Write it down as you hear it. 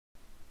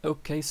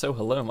Okay, so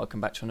hello and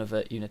welcome back to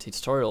another Unity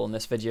tutorial. In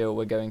this video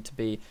we're going to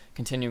be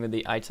continuing with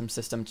the item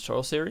system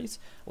tutorial series.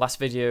 Last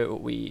video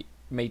we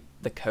made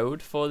the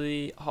code for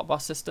the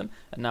hotbar system,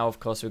 and now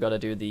of course we've got to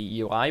do the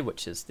UI,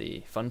 which is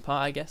the fun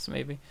part, I guess,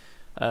 maybe.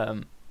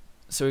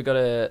 So we've got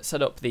to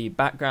set up the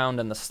background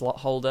and the slot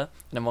holder,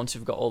 and then once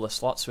we've got all the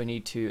slots we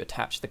need to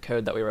attach the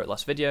code that we wrote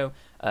last video,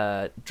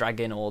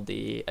 drag in all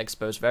the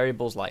exposed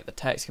variables like the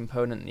text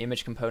component and the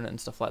image component and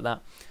stuff like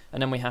that,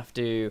 and then we have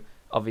to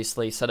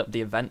obviously set up the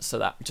event so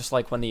that just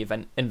like when the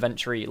event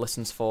inventory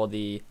listens for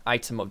the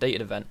item updated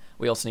event,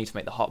 we also need to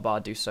make the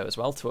hotbar do so as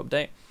well to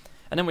update.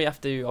 And then we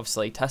have to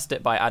obviously test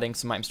it by adding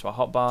some items to our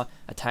hotbar,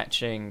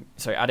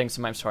 adding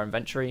some items to our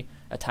inventory,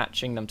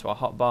 attaching them to our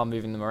hotbar,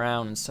 moving them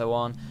around, and so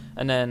on.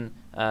 And then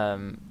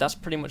that's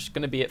pretty much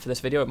going to be it for this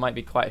video. It might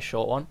be quite a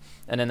short one.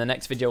 And in the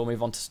next video, we'll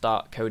move on to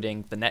start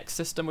coding the next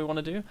system we want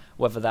to do,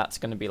 whether that's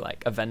going to be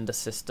like a vendor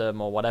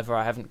system or whatever.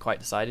 I haven't quite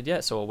decided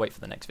yet, so we'll wait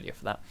for the next video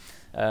for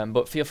that.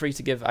 But feel free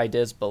to give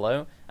ideas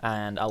below,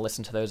 and I'll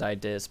listen to those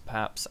ideas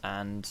perhaps,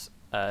 and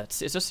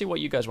just see what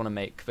you guys want to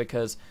make,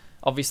 because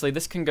obviously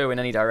this can go in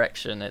any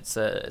direction. It's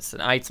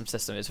an item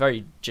system. It's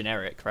very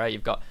generic, right?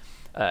 You've got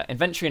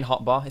inventory and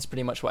hotbar is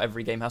pretty much what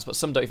every game has, but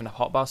some don't even have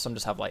hotbars, some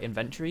just have like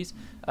inventories.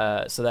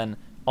 So then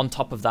on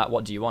top of that,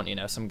 what do you want? You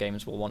know, some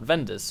games will want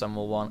vendors, some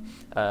will want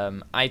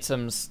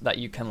items that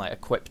you can like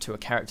equip to a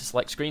character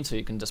select screen, so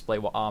you can display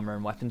what armor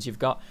and weapons you've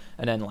got,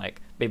 and then like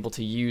be able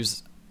to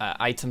use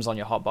items on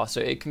your hotbar,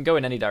 so it can go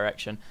in any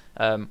direction.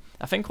 I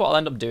think what I'll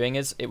end up doing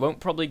is it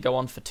won't probably go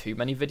on for too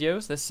many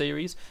videos, this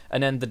series,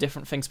 and then the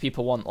different things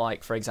people want,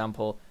 like for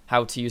example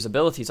how to use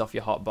abilities off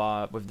your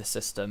hotbar with the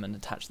system and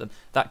attach them,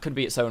 that could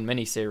be its own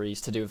mini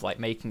series to do with like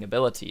making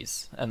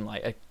abilities and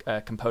like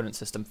a component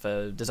system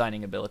for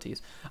designing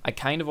abilities. I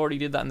kind of already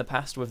did that in the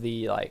past with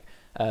the like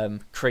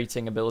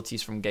creating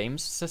abilities from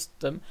games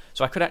system,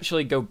 so I could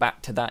actually go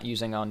back to that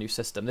using our new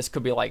system. This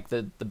could be like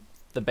the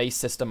base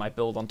system I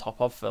build on top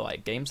of for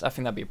like games. I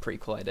think that'd be a pretty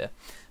cool idea.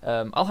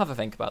 I'll have a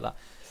think about that.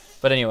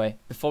 But anyway,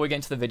 before we get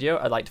into the video,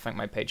 I'd like to thank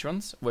my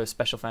patrons, with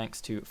special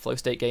thanks to Flow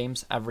State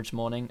Games, Average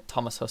Morning,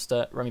 Thomas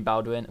Huster, Remy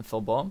Baldwin, and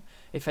Phil Baum.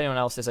 If anyone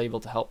else is able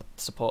to help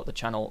support the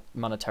channel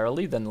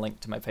monetarily, then the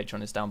link to my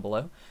Patreon is down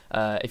below.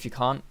 If you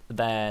can't,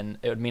 then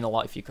it would mean a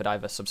lot if you could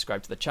either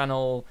subscribe to the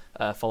channel,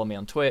 follow me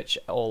on Twitch,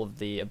 all of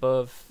the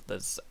above.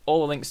 There's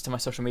all the links to my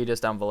social medias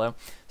down below.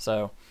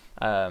 So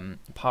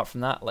apart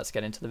from that, let's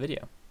get into the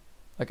video.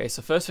 Okay,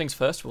 so first things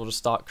first, we'll just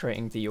start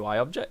creating the UI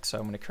object. So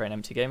I'm going to create an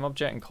empty game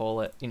object and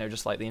call it, you know,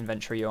 just like the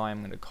inventory UI,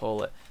 I'm going to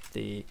call it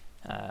the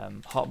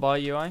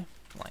hotbar UI,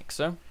 like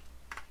so.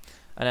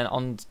 And then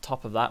on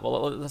top of that,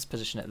 well, let's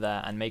position it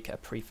there and make it a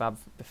prefab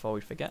before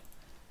we forget.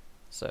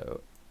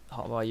 So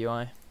hotbar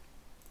UI.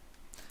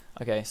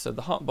 Okay, so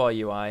the hotbar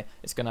UI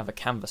is going to have a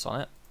canvas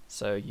on it.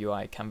 So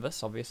UI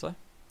canvas, obviously.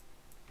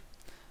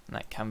 And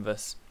that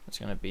canvas is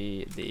going to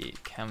be the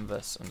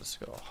canvas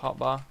underscore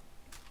hotbar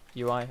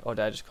UI, or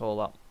did I just call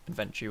that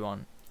inventory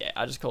one? Yeah,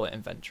 I just call it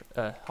inventory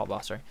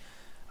hotbar, sorry.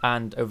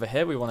 And over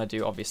here we want to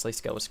do obviously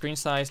scale with screen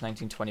size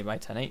 1920 by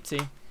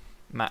 1080,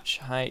 match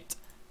height.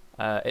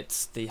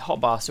 It's the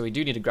hotbar, so we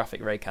do need a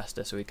graphic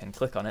raycaster so we can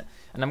click on it.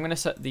 And I'm going to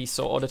set the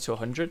sort order to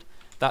 100.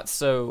 That's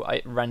so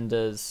it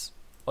renders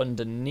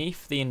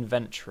underneath the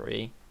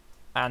inventory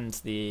and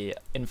the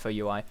info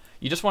UI.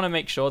 You just want to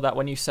make sure that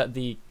when you set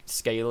the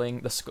scaling,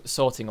 the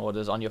sorting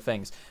orders on your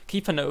things,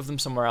 keep a note of them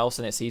somewhere else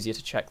and it's easier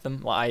to check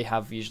them. Like I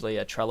have usually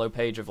a Trello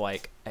page of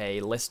like a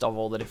list of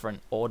all the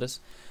different orders,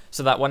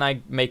 so that when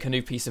I make a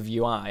new piece of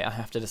UI, I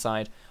have to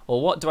decide,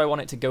 well, what do I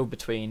want it to go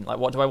between? Like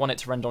what do I want it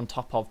to render on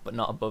top of but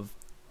not above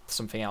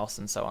something else,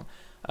 and so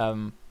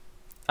on.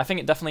 I think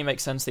it definitely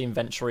makes sense the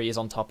inventory is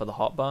on top of the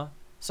hotbar.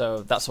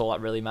 So that's all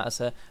that really matters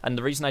here. And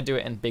the reason I do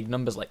it in big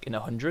numbers, like in the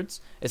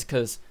hundreds, is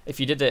because if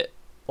you did it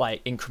like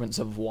increments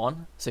of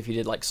 1, so if you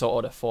did like sort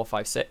order 4,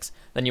 5, 6,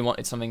 then you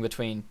wanted something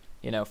between,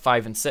 you know,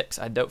 5 and 6.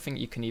 I don't think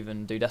you can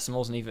even do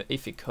decimals, and even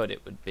if you could,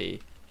 it would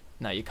be,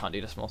 no, you can't do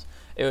decimals.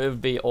 It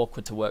would be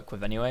awkward to work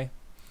with anyway.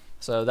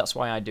 So that's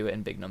why I do it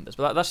in big numbers.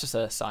 But that's just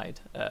an aside.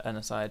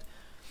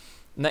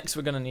 Next,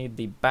 we're going to need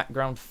the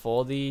background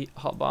for the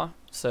hotbar,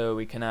 so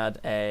we can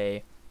add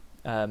a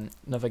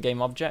another game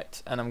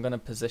object, and I'm going to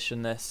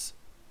position this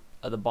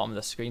at the bottom of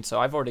the screen. So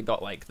I've already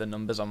got like the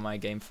numbers on my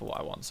game for what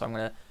I want, so I'm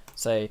going to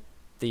say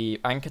the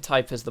anchor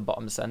type is the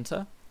bottom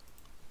center,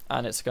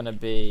 and it's going to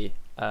be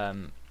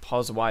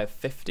pos y of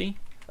 50.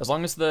 As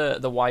long as the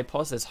y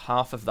pos is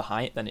half of the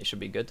height, then it should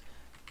be good.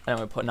 And I'm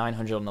going to put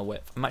 900 on the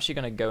width. I'm actually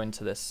going to go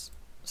into this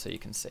so you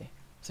can see.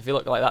 So if you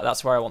look like that,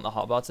 that's where I want the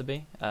hotbar to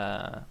be,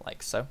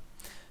 like so.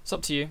 It's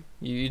up to you.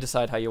 You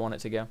decide how you want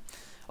it to go.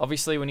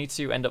 Obviously, we need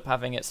to end up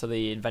having it so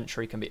the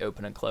inventory can be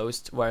open and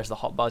closed, whereas the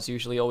hotbar is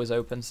usually always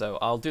open, so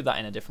I'll do that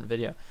in a different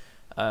video.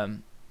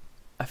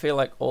 I feel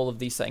like all of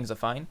these settings are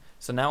fine.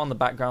 So now on the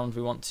background,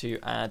 we want to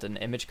add an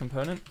image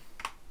component.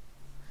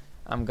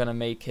 I'm going to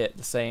make it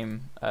the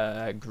same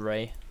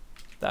grey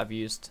that I've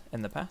used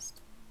in the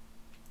past.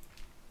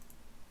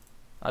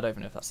 I don't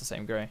even know if that's the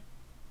same grey.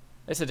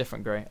 It's a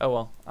different grey. Oh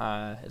well,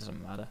 it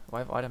doesn't matter.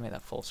 Why did I make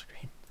that full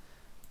screen?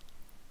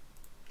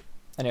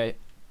 Anyway,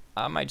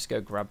 I might just go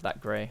grab that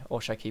grey,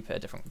 or should I keep it a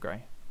different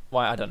grey?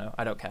 Why, I don't know,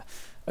 I don't care.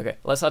 Okay,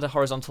 let's add a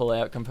horizontal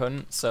layout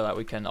component so that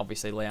we can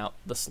obviously lay out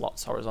the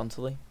slots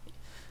horizontally.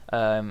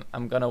 I'm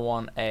going to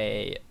want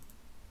a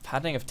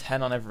padding of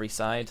 10 on every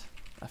side.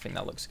 I think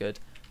that looks good.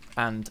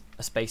 And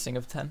a spacing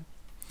of 10.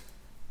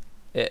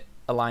 It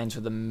aligns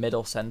with the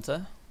middle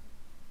center.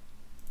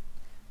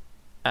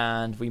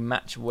 And we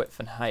match width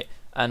and height.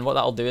 And what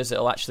that'll do is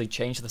it'll actually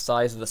change the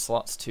size of the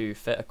slots to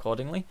fit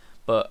accordingly.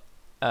 But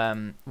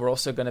we're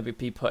also going to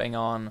be putting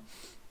on...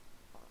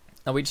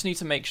 And we just need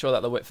to make sure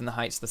that the width and the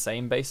height's the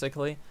same,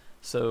 basically.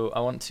 So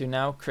I want to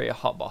now create a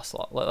hotbar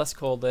slot. Let's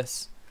call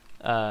this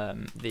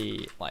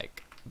the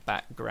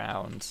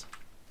background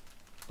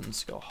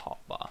underscore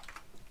hotbar.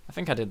 I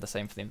think I did the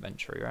same for the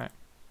inventory, right?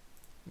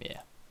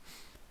 Yeah.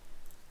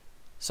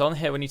 So on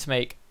here we need to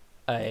make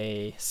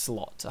a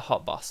slot, a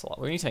hotbar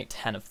slot. We need to make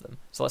 10 of them.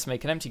 So let's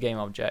make an empty game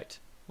object.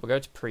 We'll go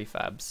to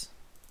prefabs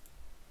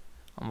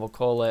and we'll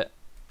call it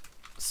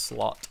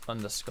slot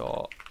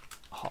underscore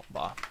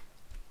hotbar.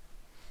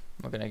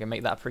 We're going to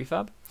make that a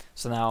prefab.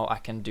 So now I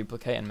can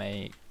duplicate and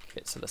make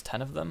it so there's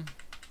 10 of them.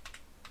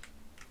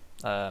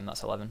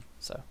 That's 11.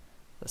 So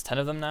there's 10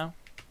 of them now.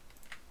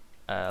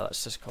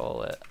 Let's just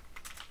call it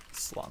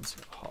slot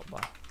hotbar,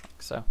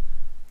 like so.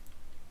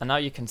 And now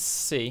you can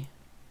see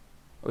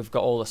we've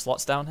got all the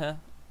slots down here,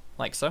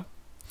 like so.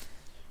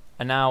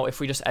 And now if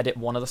we just edit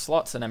one of the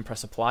slots and then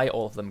press apply,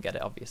 all of them get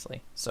it,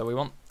 obviously. So we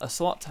want a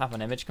slot to have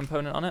an image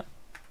component on it.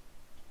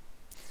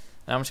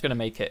 And I'm just going to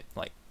make it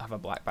have a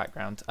black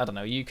background. I don't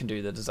know, you can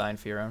do the design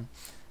for your own.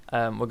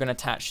 We're going to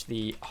attach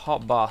the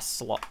hotbar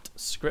slot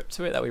script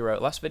to it that we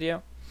wrote last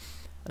video.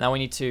 And now we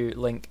need to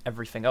link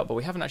everything up, but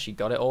we haven't actually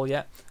got it all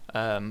yet.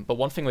 But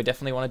one thing we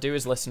definitely want to do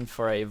is listen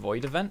for a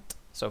void event,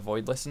 so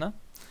void listener,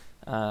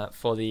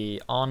 for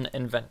the on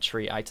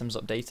inventory items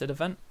updated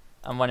event.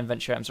 And when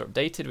inventory items are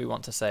updated, we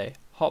want to say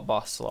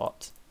hotbar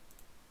slot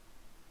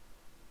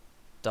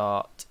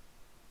dot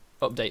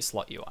update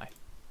slot UI.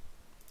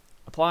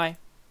 Apply.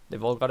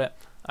 They've all got it.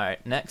 All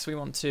right. Next, we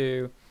want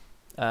to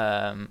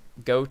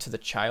go to the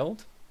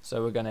child.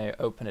 So we're going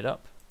to open it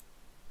up.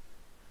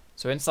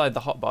 So inside the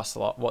hotbar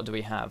slot, what do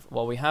we have?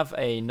 Well, we have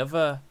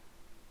another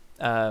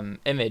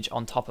image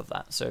on top of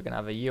that. So we're going to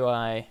have a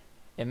UI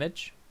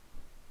image.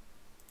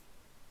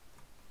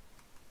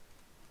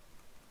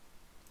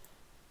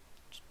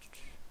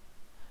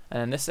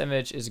 And this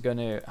image is going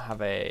to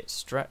have a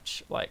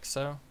stretch like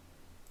so.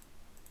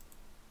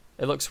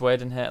 It looks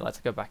weird in here. Let's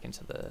go back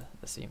into the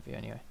scene view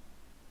anyway.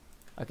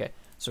 Okay,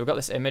 so we've got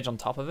this image on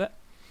top of it,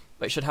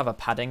 but it should have a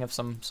padding of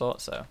some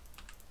sort. So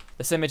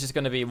this image is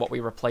going to be what we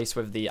replace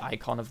with the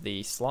icon of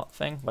the slot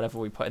thing. Whatever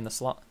we put in the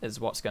slot is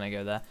what's going to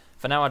go there.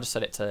 For now, I just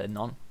set it to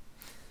none.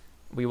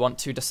 We want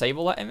to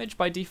disable that image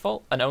by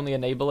default and only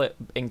enable it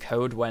in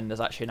code when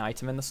there's actually an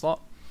item in the slot.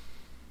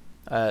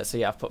 So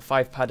yeah, I've put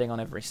 5 padding on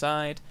every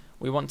side.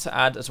 We want to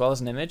add, as well as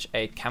an image,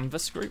 a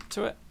canvas group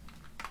to it.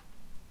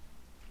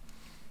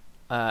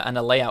 And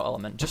a layout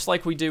element, just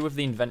like we do with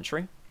the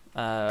inventory.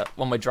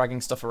 When we're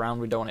dragging stuff around,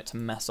 we don't want it to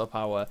mess up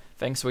our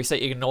thing. So we say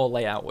ignore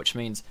layout, which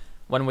means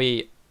when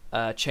we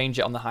change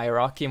it on the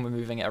hierarchy and we're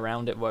moving it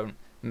around, it won't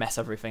mess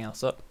everything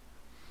else up.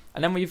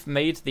 And then we've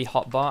made the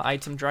hotbar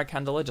item drag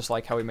handler, just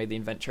like how we made the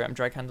inventory item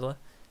drag handler.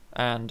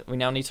 And we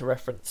now need to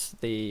reference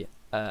the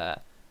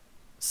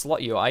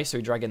slot UI, so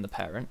we drag in the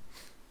parent.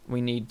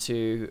 We need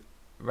to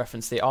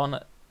reference the on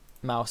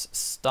mouse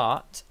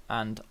start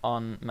and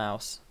on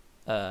mouse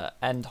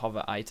end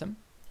hover item.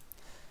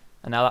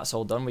 And now that's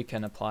all done, we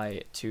can apply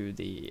it to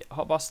the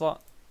hotbar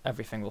slot.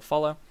 Everything will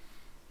follow.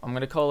 I'm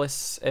going to call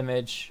this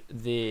image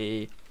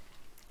the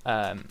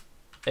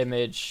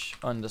image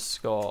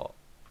underscore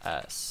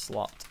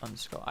slot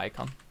underscore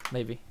icon,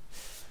 maybe.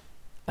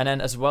 And then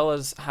as well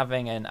as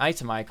having an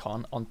item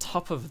icon, on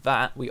top of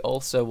that, we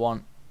also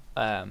want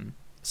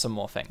some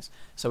more things.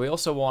 So we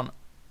also want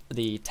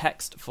the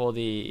text for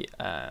the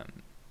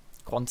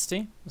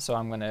quantity. So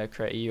I'm going to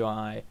create a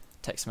UI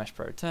text mesh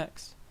pro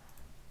text.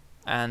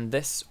 And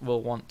this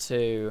we'll want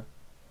to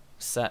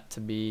set to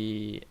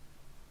be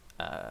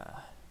the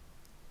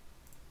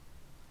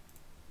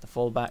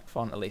fallback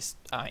font, at least.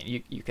 I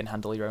mean, you can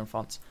handle your own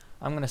fonts.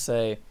 I'm going to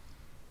say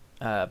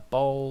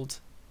bold.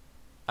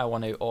 I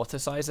want to auto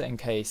size it in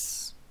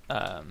case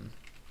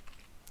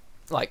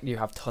like you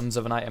have tons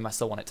of an item. I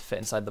still want it to fit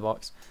inside the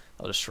box.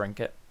 I'll just shrink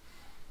it.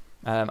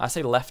 I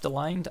say left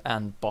aligned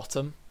and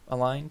bottom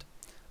aligned.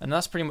 And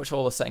that's pretty much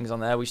all the settings on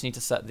there. We just need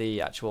to set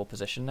the actual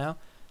position now.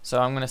 So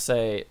I'm going to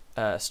say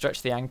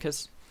stretch the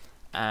anchors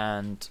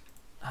and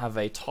have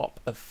a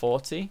top of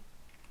 40,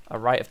 a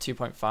right of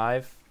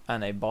 2.5,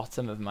 and a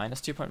bottom of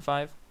minus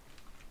 2.5.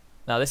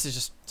 Now this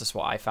is just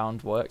what I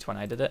found worked when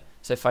I did it.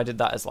 So if I did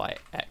that as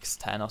like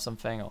x10 or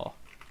something, or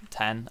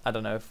 10, I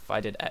don't know if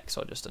I did x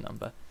or just a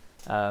number.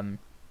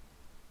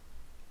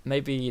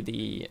 Maybe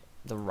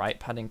the right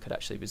padding could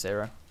actually be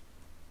 0.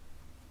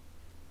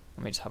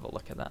 Let me just have a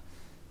look at that.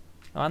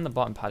 Oh, and the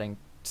bottom padding.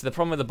 So the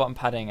problem with the bottom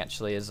padding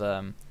actually is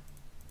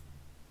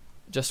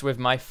just with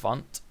my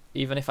font,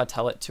 even if I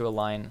tell it to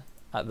align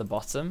at the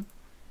bottom,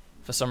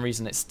 for some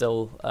reason it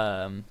still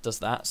does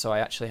that, so I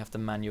actually have to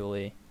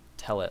manually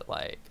tell it,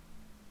 like,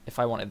 if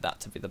I wanted that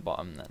to be the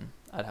bottom, then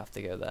I'd have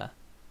to go there.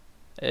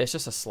 It's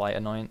just a slight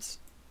annoyance.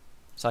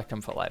 So I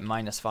can put like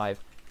 -5.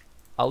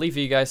 I'll leave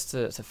you guys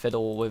to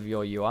fiddle with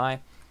your UI,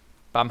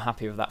 but I'm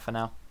happy with that for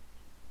now.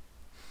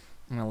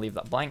 I'm going to leave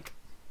that blank.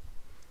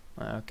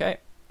 Okay,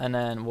 and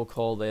then we'll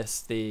call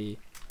this the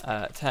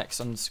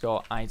text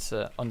underscore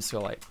item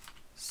underscore like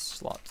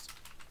slot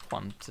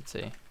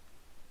quantity.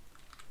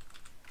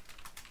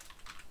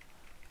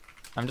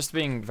 I'm just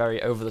being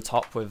very over the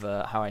top with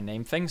how I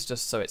name things,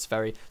 just so it's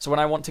very... So when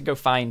I want to go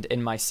find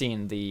in my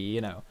scene the,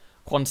 you know,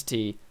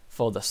 quantity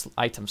for the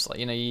item slot,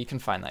 you know, you can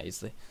find that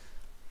easily.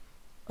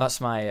 That's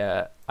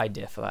my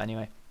idea for that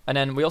anyway. And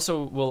then we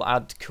also will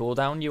add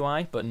cooldown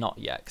UI, but not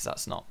yet, because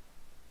that's not...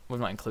 We've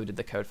not included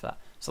the code for that.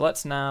 So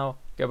let's now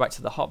go back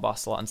to the hotbar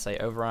slot and say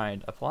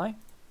override apply.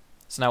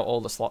 So now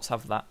all the slots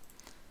have that.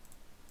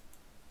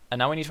 And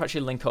now we need to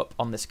actually link up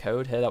on this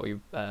code here that we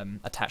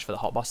attached for the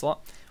hotbar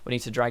slot. We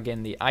need to drag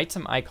in the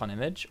item icon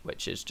image,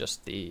 which is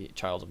just the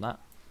child of that.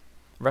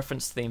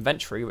 Reference to the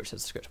inventory, which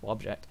is a scriptable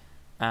object.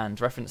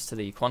 And reference to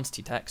the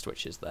quantity text,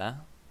 which is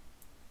there.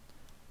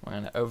 We're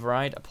going to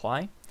override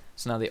apply.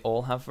 So now they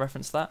all have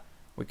reference to that.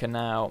 We can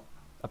now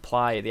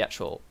apply the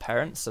actual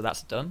parent, so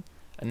that's done.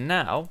 And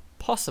now,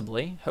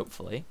 possibly,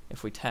 hopefully,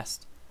 if we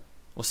test,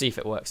 we'll see if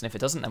it works. And if it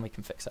doesn't, then we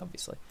can fix it,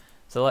 obviously.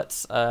 So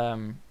let's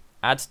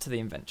add to the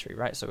inventory,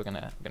 right? So we're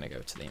gonna go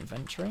to the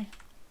inventory.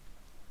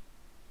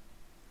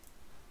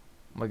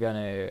 We're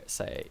gonna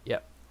say,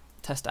 yep,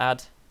 test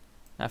add.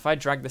 Now if I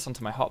drag this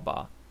onto my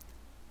hotbar,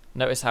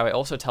 notice how it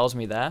also tells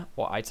me there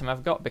what item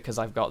I've got because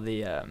I've got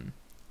the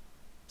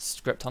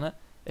script on it.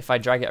 If I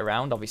drag it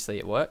around, obviously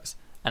it works,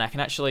 and I can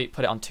actually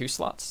put it on 2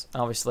 slots,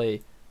 and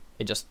obviously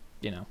it just,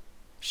 you know,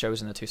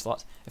 shows in the 2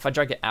 slots. If I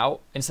drag it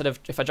out,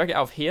 if I drag it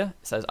out of here,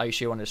 it says, are you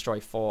sure you want to destroy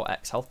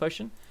 4x health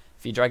potion?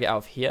 If you drag it out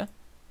of here,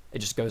 it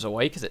just goes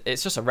away because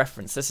it's just a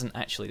reference. This isn't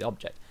actually the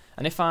object.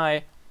 And if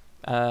I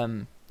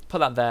put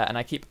that there and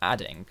I keep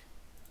adding,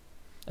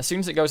 as soon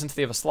as it goes into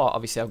the other slot,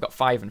 obviously I've got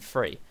 5 and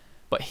 3.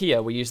 But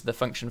here we use the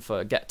function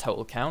for get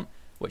total count,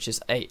 which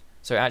is 8.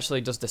 So it actually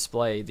does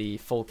display the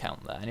full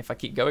count there. And if I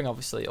keep going,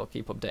 obviously it'll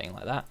keep updating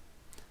like that.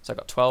 So I've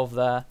got 12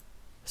 there,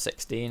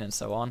 16, and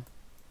so on.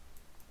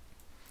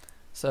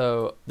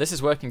 So this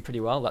is working pretty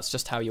well. That's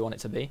just how you want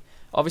it to be.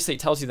 Obviously it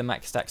tells you the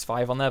max stack's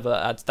 5 on there,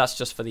 but that's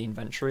just for the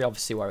inventory,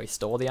 obviously where we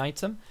store the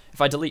item.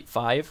 If I delete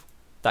 5,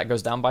 that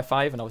goes down by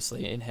 5, and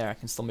obviously in here I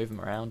can still move them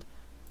around,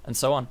 and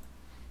so on.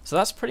 So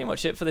that's pretty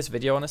much it for this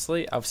video,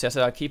 honestly. Obviously I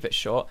said I'd keep it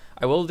short.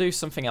 I will do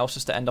something else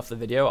just to end off the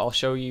video. I'll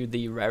show you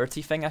the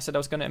rarity thing I said I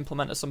was going to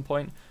implement at some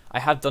point. I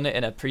have done it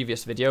in a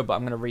previous video, but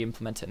I'm going to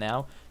re-implement it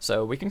now.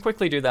 So we can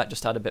quickly do that,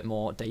 just add a bit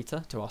more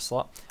data to our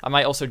slot. I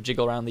might also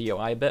jiggle around the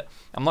UI a bit.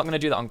 I'm not going to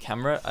do that on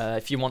camera.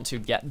 If you want to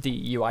get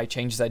the UI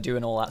changes I do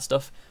and all that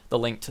stuff, the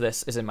link to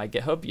this is in my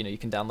GitHub. You know, you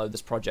can download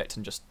this project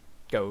and just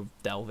go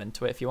delve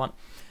into it if you want.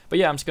 But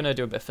yeah, I'm just going to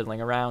do a bit of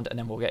fiddling around, and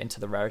then we'll get into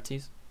the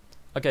rarities.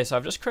 Okay, so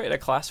I've just created a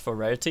class for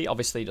Rarity.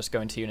 Obviously, just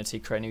go into Unity,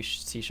 create a new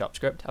C#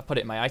 script. I've put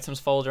it in my items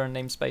folder and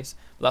namespace,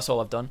 but that's all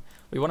I've done.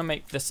 We want to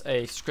make this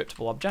a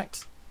scriptable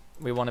object.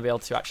 We want to be able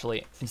to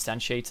actually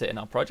instantiate it in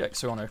our project.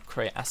 So we want to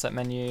create asset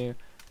menu.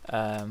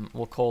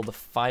 We'll call the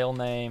file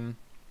name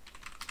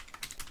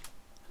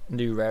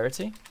new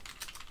Rarity.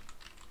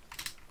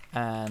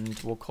 And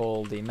we'll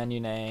call the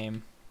menu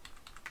name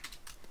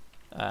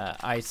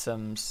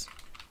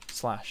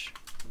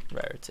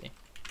items/rarity.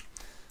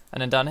 And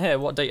then down here,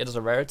 what data does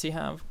a rarity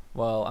have?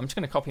 Well, I'm just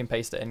going to copy and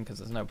paste it in because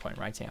there's no point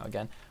writing out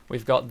again.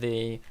 We've got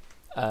the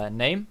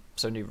name,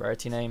 so new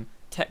rarity name,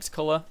 text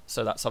color,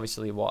 so that's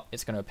obviously what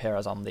it's going to appear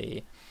as on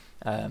the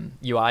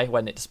UI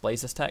when it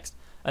displays this text.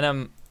 And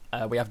then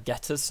we have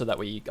getters, so that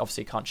we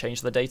obviously can't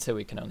change the data,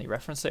 we can only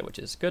reference it, which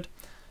is good.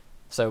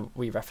 So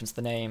we reference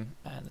the name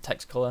and the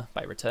text color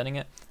by returning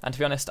it. And to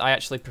be honest, I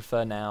actually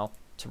prefer now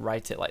to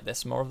write it like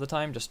this more of the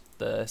time, just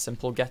the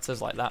simple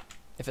getters like that.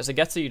 If it's a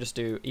getter, you just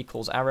do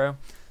equals arrow,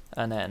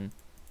 and then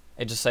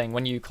it's just saying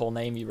when you call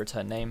name, you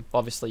return name.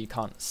 Obviously, you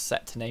can't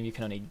set to name, you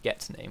can only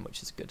get to name,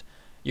 which is good.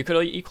 You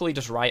could equally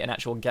just write an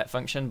actual get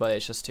function, but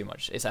it's just too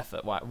much. It's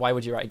effort. Why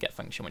would you write a get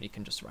function when you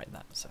can just write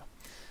that? So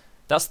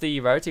that's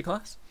the rarity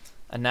class.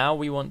 And now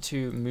we want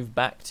to move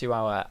back to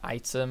our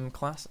item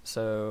class.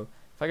 So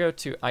if I go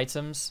to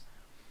items,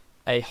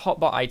 a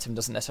hotbar item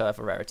doesn't necessarily have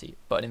a rarity,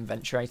 but an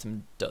inventory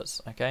item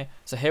does, okay?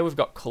 So here we've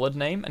got colored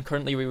name, and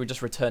currently we would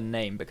just return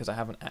name because I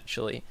haven't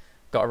actually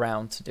got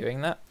around to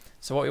doing that.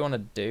 So what we want to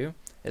do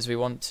is we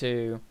want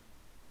to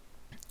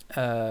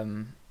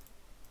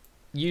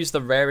use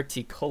the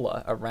rarity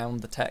color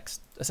around the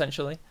text,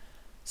 essentially.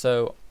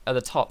 So at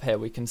the top here,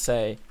 we can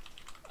say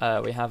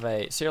we have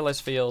a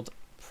serialized field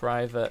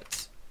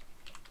private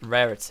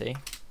rarity,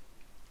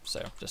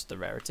 so just the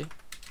rarity.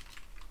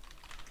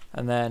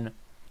 And then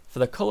for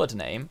the colored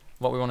name,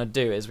 what we want to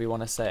do is we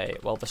want to say,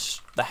 well,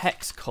 the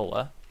hex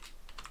color,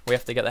 we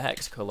have to get the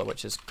hex color,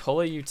 which is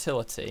color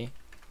utility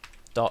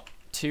dot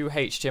to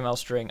HTML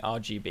string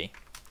RGB,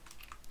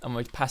 and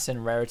we pass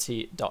in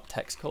rarity dot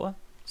text color.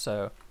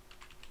 So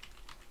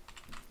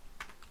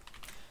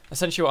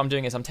essentially what I'm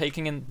doing is I'm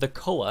taking in the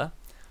color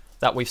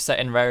that we've set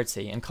in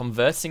Rarity and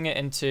converting it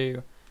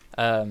into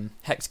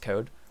hex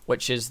code,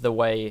 which is the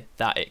way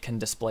that it can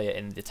display it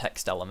in the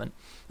text element.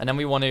 And then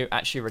we want to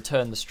actually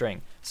return the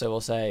string. So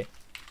we'll say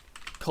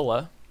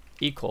color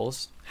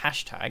equals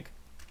hashtag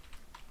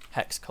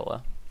hex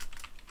color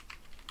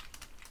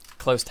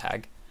close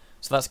tag.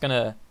 So that's going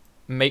to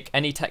make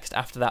any text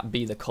after that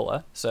be the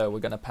color. So we're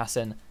going to pass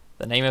in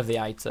the name of the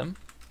item.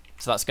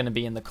 So that's going to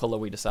be in the color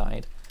we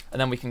decide.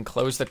 And then we can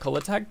close the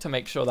color tag to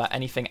make sure that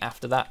anything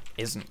after that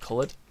isn't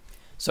colored.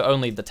 So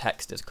only the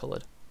text is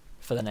colored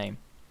for the name.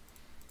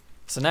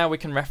 So now we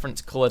can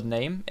reference colored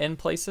name in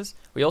places.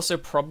 We also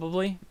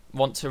probably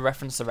want to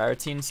reference the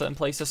rarity in certain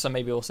places. So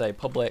maybe we'll say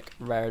public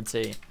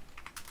rarity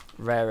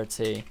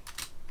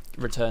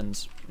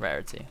returns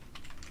rarity,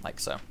 like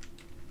so.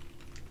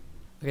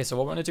 Okay, so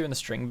what we're going to do in the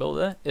string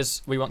builder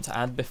is we want to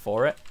add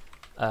before it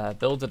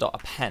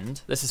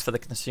builder.append. This is for the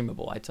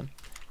consumable item.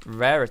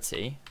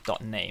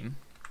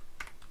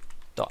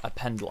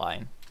 Rarity.name.append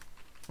line,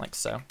 like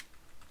so.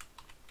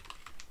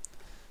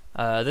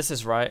 This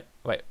is right.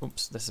 Wait,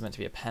 oops, this is meant to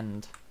be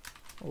append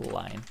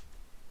line.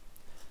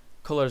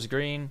 Color is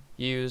green,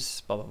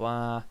 use, blah, blah,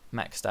 blah,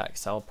 max stack,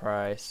 sell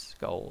price,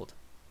 gold,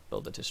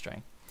 builder to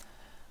string.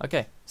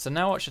 Okay, so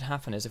now what should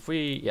happen is if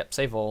we,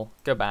 save all,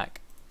 go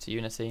back to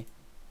Unity,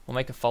 we'll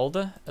make a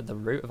folder at the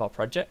root of our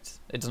project.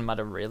 It doesn't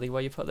matter really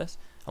where you put this,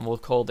 and we'll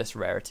call this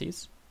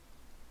Rarities.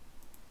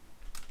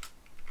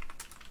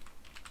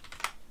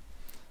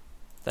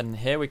 Then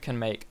here we can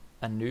make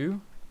a new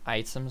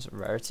items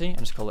rarity and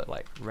just call it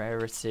like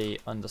rarity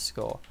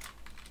underscore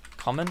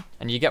common,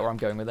 and you get where I'm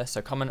going with this.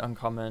 So common,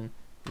 uncommon,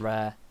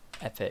 rare,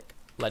 epic,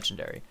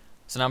 legendary.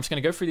 So now I'm just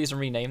going to go through these and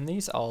rename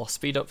these. I'll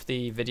speed up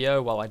the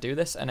video while I do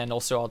this, and then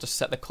also I'll just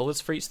set the colors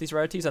for each of these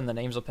rarities and the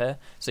names up here,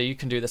 so you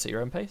can do this at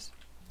your own pace.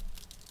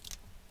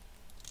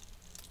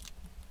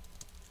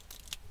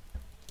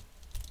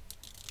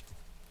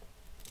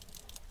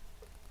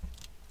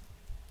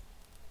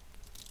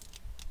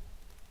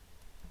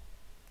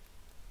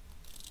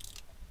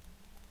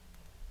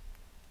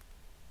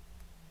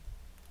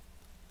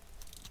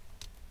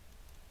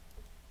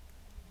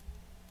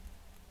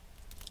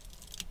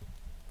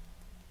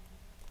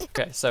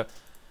 Okay, so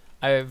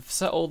I've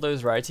set all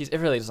those rarities. It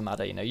really doesn't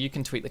matter, you know, you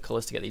can tweak the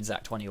colors to get the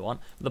exact one you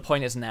want. But the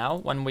point is now,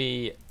 when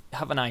we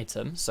have an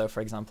item, so for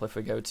example, if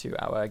we go to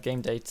our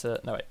game data,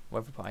 no wait, where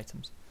have we put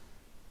items?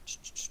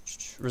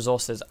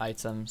 Resources,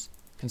 items,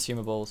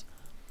 consumables.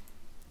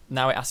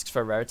 Now it asks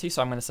for a rarity,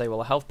 so I'm going to say,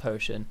 well, a health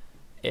potion,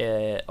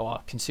 or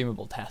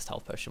consumable test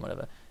health potion,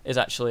 whatever, is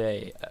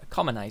actually a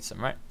common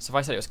item, right? So if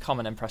I said it was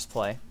common and press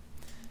play,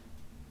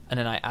 and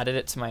then I added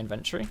it to my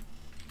inventory,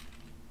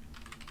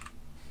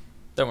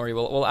 don't worry,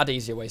 we'll add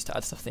easier ways to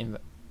add stuff to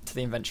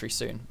the inventory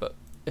soon, but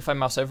if I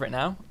mouse over it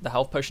now, the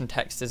health potion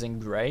text is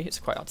in grey, it's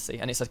quite hard to see,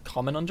 and it says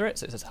common under it,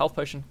 so it says health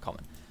potion,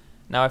 common.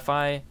 Now if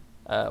I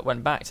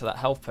went back to that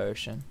health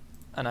potion,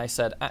 and I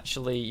said,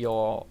 actually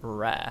you're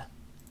rare,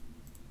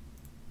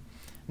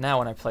 now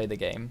when I play the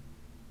game,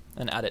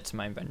 and add it to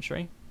my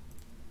inventory,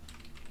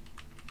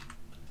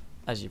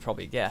 as you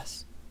probably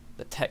guess,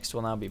 the text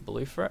will now be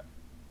blue for it.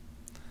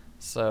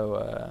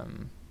 So,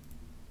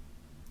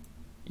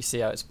 you see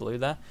how it's blue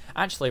there?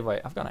 Actually,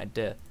 wait, I've got an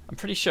idea. I'm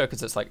pretty sure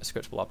because it's like a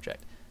scriptable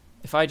object.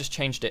 If I just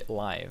changed it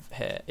live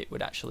here, it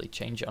would actually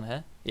change it on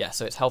here. Yeah,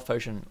 so it's health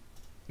potion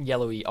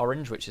yellowy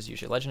orange, which is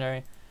usually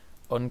legendary.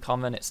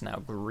 Uncommon, it's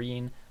now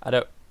green. I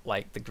don't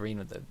like the green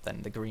with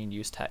the green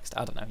use text.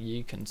 I don't know,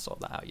 you can sort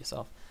that out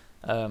yourself.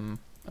 I've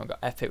got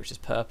epic, which is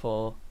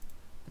purple,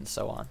 and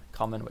so on.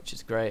 Common, which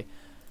is grey.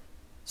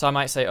 So I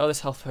might say, oh,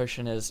 this health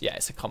potion is, yeah,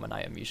 it's a common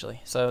item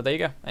usually. So there you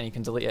go, and you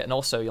can delete it. And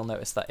also you'll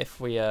notice that if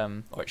we,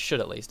 or it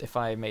should at least, if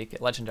I make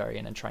it legendary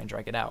and then try and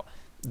drag it out,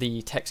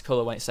 the text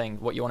color when it's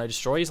saying what you want to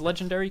destroy is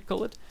legendary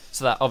colored.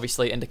 So that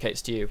obviously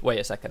indicates to you, wait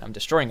a second, I'm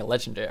destroying a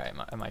legendary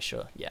item. Am I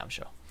sure? Yeah, I'm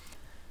sure.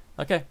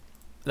 Okay,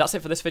 that's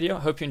it for this video. I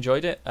hope you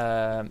enjoyed it.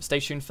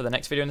 Stay tuned for the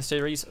next video in the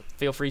series.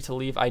 Feel free to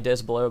leave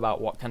ideas below about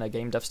what kind of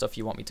game dev stuff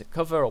you want me to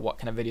cover or what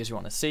kind of videos you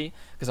want to see,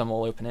 because I'm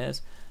all open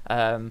ears.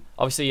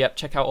 Obviously, yep,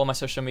 check out all my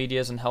social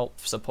medias and help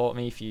support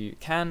me if you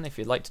can, if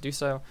you'd like to do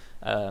so.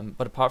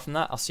 But apart from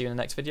that, I'll see you in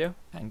the next video,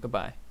 and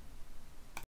goodbye.